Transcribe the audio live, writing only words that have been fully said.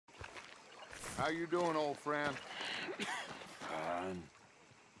How you doing, old friend? Fine.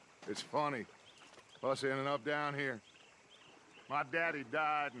 It's funny, us ending up down here. My daddy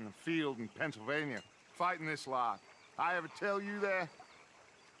died in a field in Pennsylvania, fighting this lot. I ever tell you that?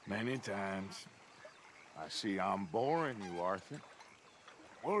 Many times. I see I'm boring you, Arthur.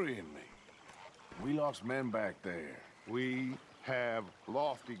 Worrying me. We lost men back there. We have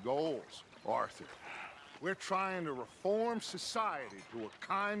lofty goals, Arthur. We're trying to reform society to a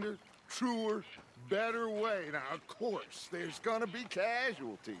kinder, truer, better way. Now, of course, there's gonna be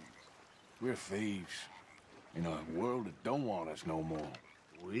casualties. We're thieves. In a world that don't want us no more.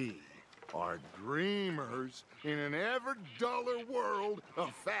 We are dreamers in an ever duller world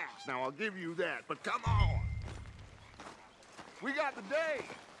of facts. Now, I'll give you that, but come on. We got the day.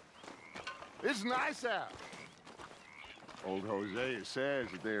 It's nice out. Old Hosea says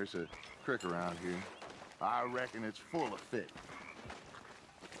that there's a creek around here. I reckon it's full of fish.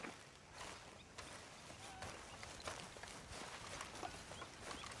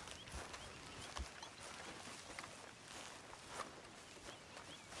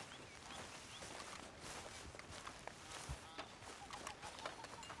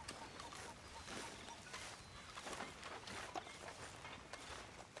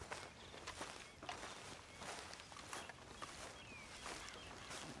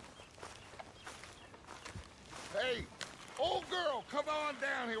 Hey, old girl, come on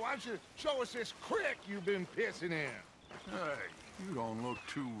down here. Why don't you show us this creek you've been pissing in? Hey, you don't look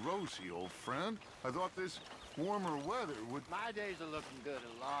too rosy, old friend. I thought this warmer weather would... My days are looking good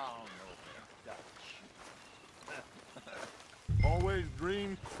along over Dutch. Always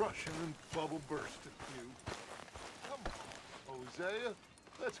dream crushing and bubble bursting, you. Come on, Hosea.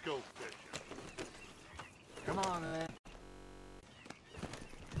 Let's go fishing. Come on, then.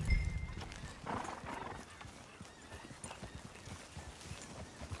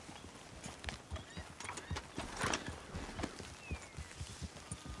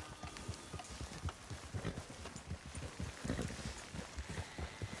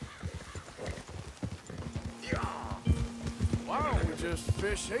 Why don't we just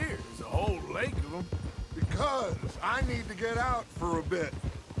fish here? There's a whole lake of them. Because I need to get out for a bit.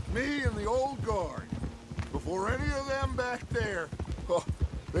 Me and the old guard. Before any of them back there, oh,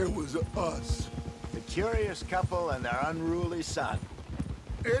 there was us. The curious couple and their unruly son.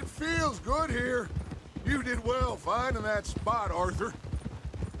 It feels good here. You did well finding that spot, Arthur.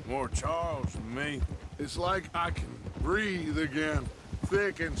 More Charles than me. It's like I can breathe again,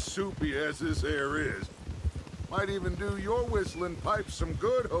 thick and soupy as this air is. Might even do your whistling pipes some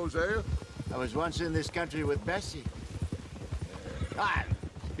good, Hosea. I was once in this country with Bessie. God,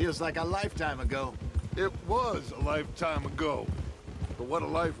 feels like a lifetime ago. It was a lifetime ago. But what a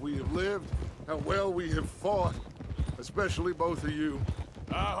life we have lived, how well we have fought, especially both of you.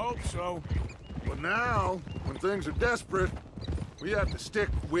 I hope so. But now, when things are desperate, we have to stick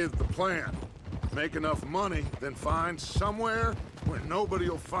with the plan. Make enough money, then find somewhere where nobody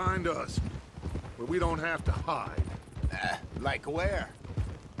will find us. Where we don't have to hide. Like where?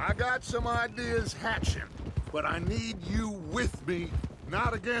 I got some ideas hatching, but I need you with me,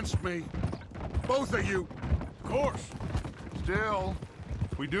 not against me. Both of you. Of course. Still,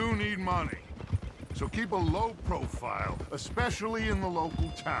 we do need money. So keep a low profile, especially in the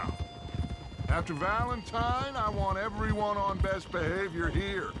local town. After Valentine, I want everyone on best behavior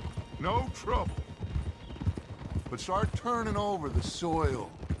here. No trouble. But start turning over the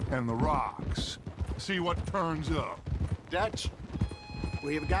soil and the rocks. See what turns up. Dutch,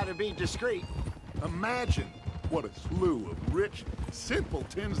 we've got to be discreet. Imagine what a slew of rich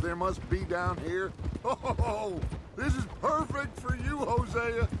simpletons there must be down here. Oh, this is perfect for you,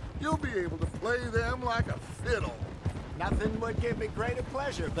 Hosea. You'll be able to play them like a fiddle. Nothing would give me greater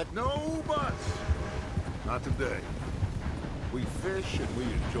pleasure, but No buts. Not today. We fish and we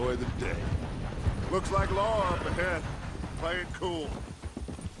enjoy the day. Looks like law up ahead. Play it cool.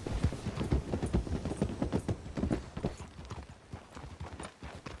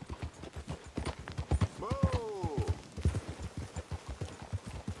 Whoa!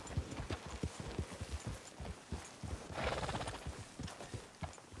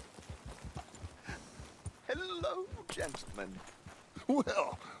 Hello, gentlemen.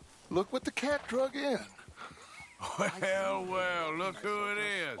 Well, look what the cat drug in. Well, look who it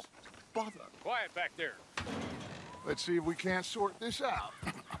is. Bother. Quiet back there. Let's see if we can't sort this out.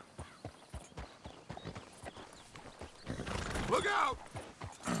 Look out!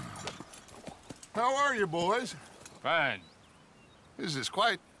 How are you, boys? Fine. This is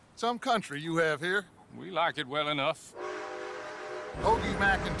quite some country you have here. We like it well enough. Hoagie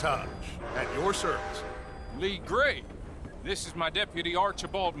McIntosh, at your service. Lee Gray. This is my deputy,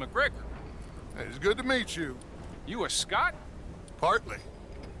 Archibald McGregor. It's good to meet you. You a Scot? Partly.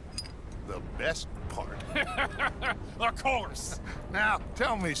 The best part. Of course. Now,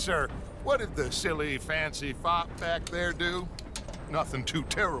 tell me, sir, what did the silly, fancy fop back there do? Nothing too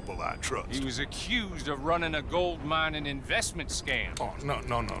terrible, I trust. He was accused of running a gold mining investment scam. Oh, no.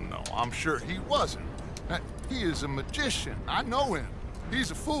 I'm sure he wasn't. He is a magician. I know him.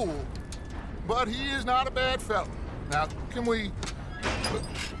 He's a fool, but he is not a bad fellow. Now, can we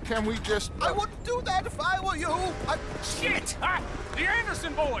just... I wouldn't do that if I were you. Shit! The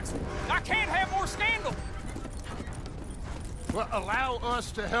Anderson boys! I can't have more scandal! Well, allow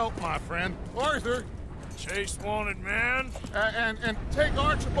us to help, my friend. Arthur, Chase wanted man. and take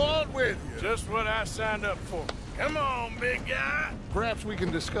Archibald with you. Just what I signed up for. Come on, big guy. Perhaps we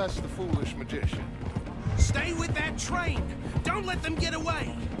can discuss the foolish magician. Stay with that train. Don't let them get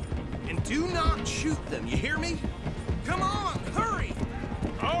away. And do not shoot them, you hear me? Come on, hurry!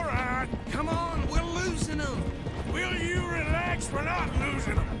 All right. Come on, we're losing them. Will you relax? We're not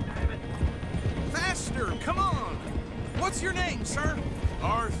losing them. Faster, come on. What's your name, sir?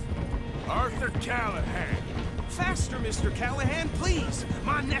 Arthur Callahan. Faster, Mr. Callahan, please.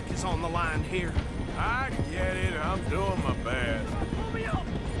 My neck is on the line here. I get it. I'm doing my best.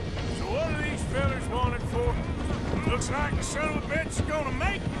 So what are these fellas wanted for? Looks like the son of a bitch is gonna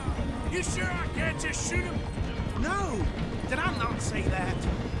make it. You sure I can't just shoot him? No, did I not say that?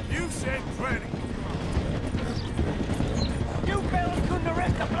 You said plenty. You fellas couldn't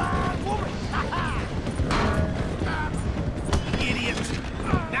arrest a blind woman! Idiot!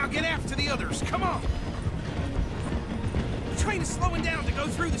 Now get after the others, come on! The train is slowing down to go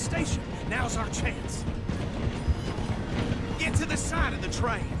through the station. Now's our chance. Get to the side of the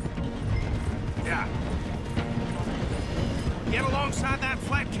train. Yeah. Get alongside that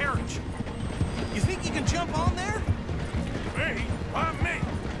flat carriage. You think you can jump on there? Me? Why me?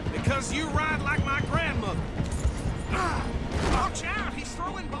 Because you ride like my grandmother. Watch out, he's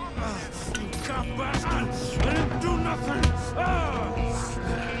throwing bombs. Cop bastard! I didn't do nothing!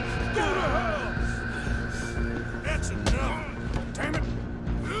 Go to hell! That's enough! Damn it!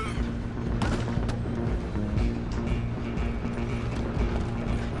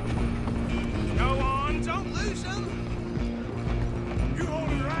 Go on, don't lose him! You hold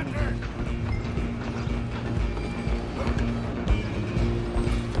it right there!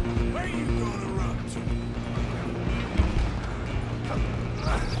 Where you gonna run to?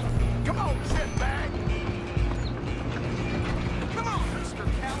 Come on, shitbag! Come on, Mr.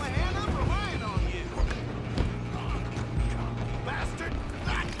 Callahan, I'm relying on you. Bastard!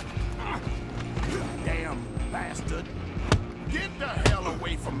 Damn bastard. Get the hell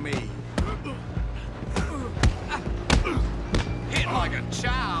away from me! Hit like a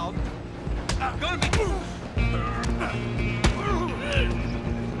child. Gonna be...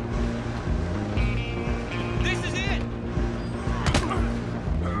 This is it.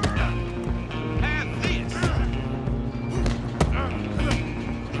 Have this.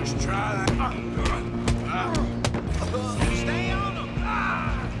 Just try that. Stay on them.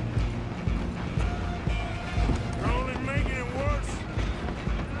 You're only making it worse.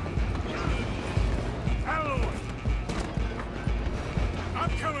 Halloween! I'm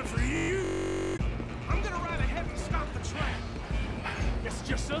coming for you! I'm gonna ride ahead and stop the train. It's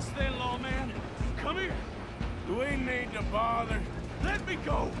just us then, lawman. Come here. Do we need to bother? Let me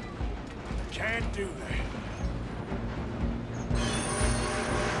go. Can't do that.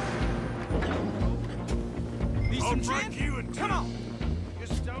 Need I'll some drink gin? you and Come on.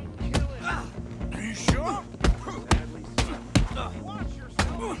 Just don't kill it. Are you sure? Watch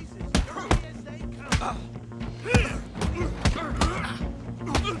yourself. He's as dirty as they come.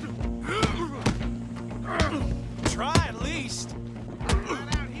 Try at least.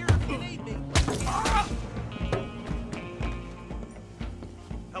 Right out here if you need me.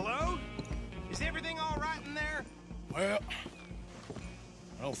 Hello? Is everything all right in there? Well,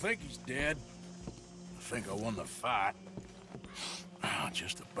 I don't think he's dead. I think I won the fight.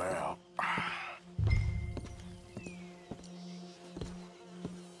 Just about.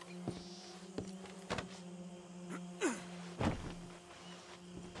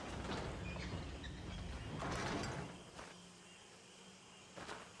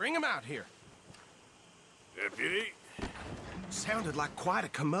 Bring him out here. Deputy, Sounded like quite a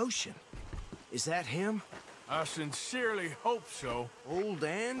commotion. Is that him? I sincerely hope so. Old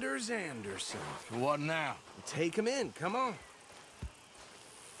Anders Anderson. So what now? Take him in, come on.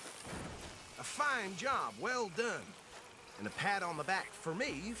 A fine job, well done. And a pat on the back for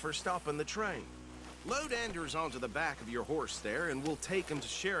me for stopping the train. Load Anders onto the back of your horse there, and we'll take him to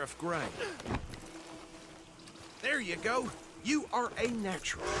Sheriff Gray. There you go. You are a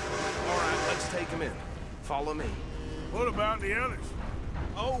natural. All right, let's take him in. Follow me. What about the others?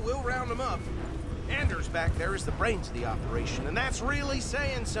 Oh, we'll round them up. Anders back there is the brains of the operation, and that's really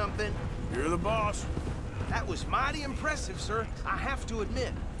saying something. You're the boss. That was mighty impressive, sir. I have to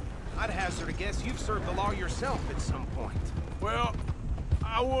admit. I'd hazard a guess you've served the law yourself at some point. Well,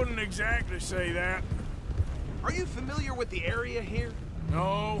 I wouldn't exactly say that. Are you familiar with the area here?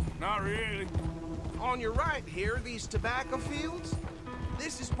 No, not really. On your right here, these tobacco fields?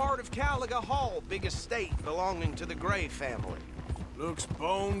 This is part of Caliga Hall, big estate belonging to the Gray family. Looks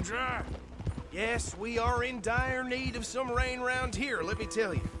bone dry. Yes, we are in dire need of some rain round here, let me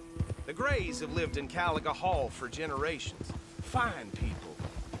tell you. The Grays have lived in Caliga Hall for generations. Fine people.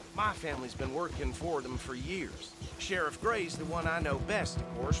 My family's been working for them for years. Sheriff Gray's the one I know best,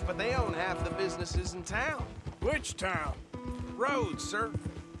 of course, but they own half the businesses in town. Which town? Rhodes, sir.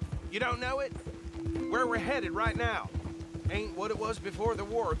 You don't know it? Where we're headed right now. Ain't what it was before the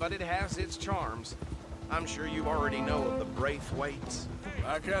war, but it has its charms. I'm sure you already know of the Braithwaites.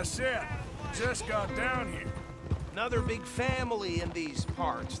 Like I said, just got down here. Another big family in these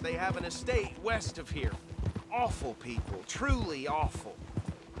parts. They have an estate west of here. Awful people, truly awful.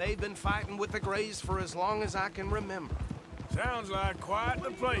 They've been fighting with the Grays for as long as I can remember. Sounds like quite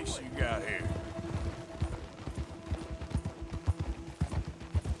the place you got here.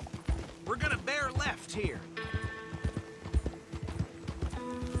 We're gonna bear left here.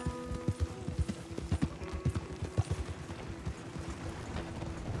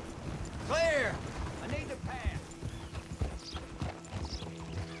 Clear! I need to pass.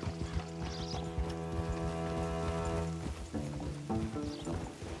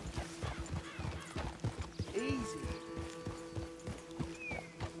 Easy.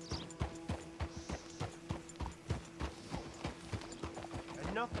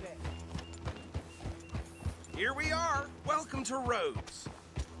 Enough of that. Here we are. Welcome to Rhodes.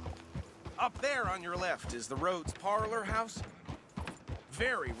 Up there on your left is the Rhodes Parlor House.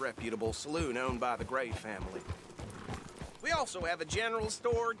 Very reputable saloon owned by the Gray family. We also have a general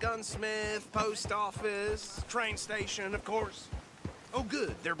store, gunsmith, post office, train station, of course. Oh,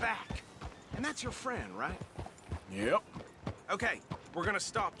 good, they're back. And that's your friend, right? Yep. Okay, we're gonna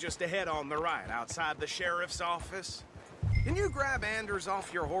stop just ahead on the right, outside the sheriff's office. Can you grab Anders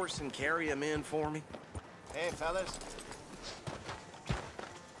off your horse and carry him in for me? Hey, fellas.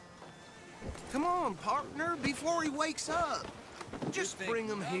 Come on, partner, before he wakes up. Just bring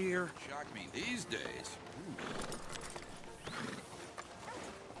him here. Shock me these days.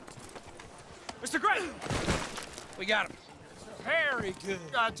 Mr. Gray! We got him. Very good.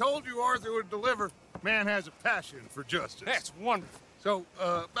 I told you Arthur would deliver. Man has a passion for justice. That's wonderful. So,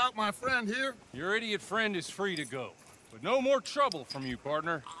 about my friend here? Your idiot friend is free to go. But no more trouble from you,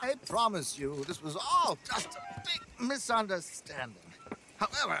 partner. I promise you, this was all just a big misunderstanding.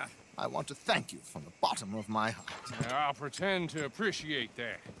 However, I want to thank you from the bottom of my heart. I'll pretend to appreciate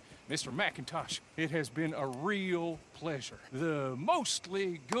that. Mr. McIntosh, it has been a real pleasure. The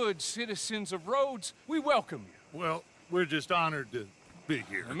mostly good citizens of Rhodes, we welcome you. Well, we're just honored to be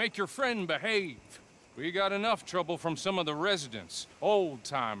here. And make your friend behave. We got enough trouble from some of the residents,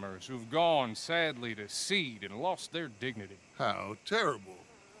 old-timers who've gone, sadly, to seed and lost their dignity. How terrible.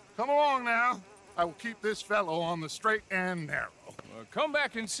 Come along now. I will keep this fellow on the straight and narrow. Come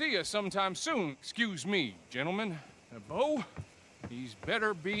back and see us sometime soon. Excuse me, gentlemen. Bo, these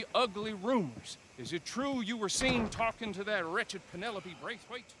better be ugly rumors. Is it true you were seen talking to that wretched Penelope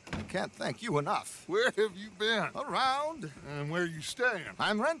Braithwaite? I can't thank you enough. Where have you been? Around. And where are you staying?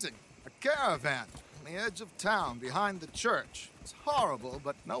 I'm renting a caravan on the edge of town behind the church. It's horrible,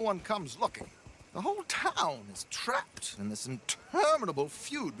 but no one comes looking. The whole town is trapped in this interminable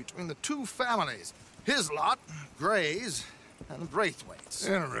feud between the two families. His lot, Gray's, and the Braithwaites.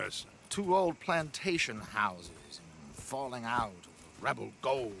 Interesting. Two old plantation houses, and falling out over rebel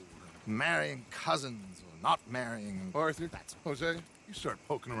gold, marrying cousins or not marrying. Arthur, Jose, you start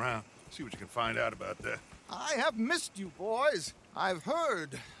poking around. See what you can find out about that. I have missed you, boys. I've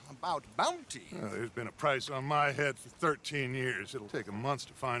heard about bounty. Well, there's been a price on my head for 13 years. It'll take 'em months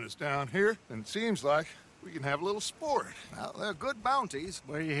to find us down here, and it seems like we can have a little sport. Well, they're good bounties.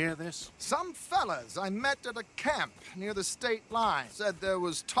 Where you hear this? Some fellas I met at a camp near the state line said there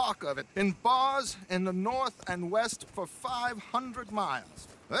was talk of it in bars in the north and west for 500 miles.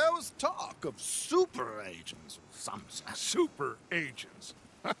 There was talk of super agents of some sort. Super agents.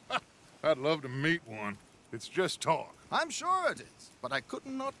 I'd love to meet one. It's just talk. I'm sure it is, but I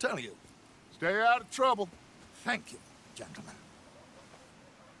couldn't not tell you. Stay out of trouble. Thank you, gentlemen.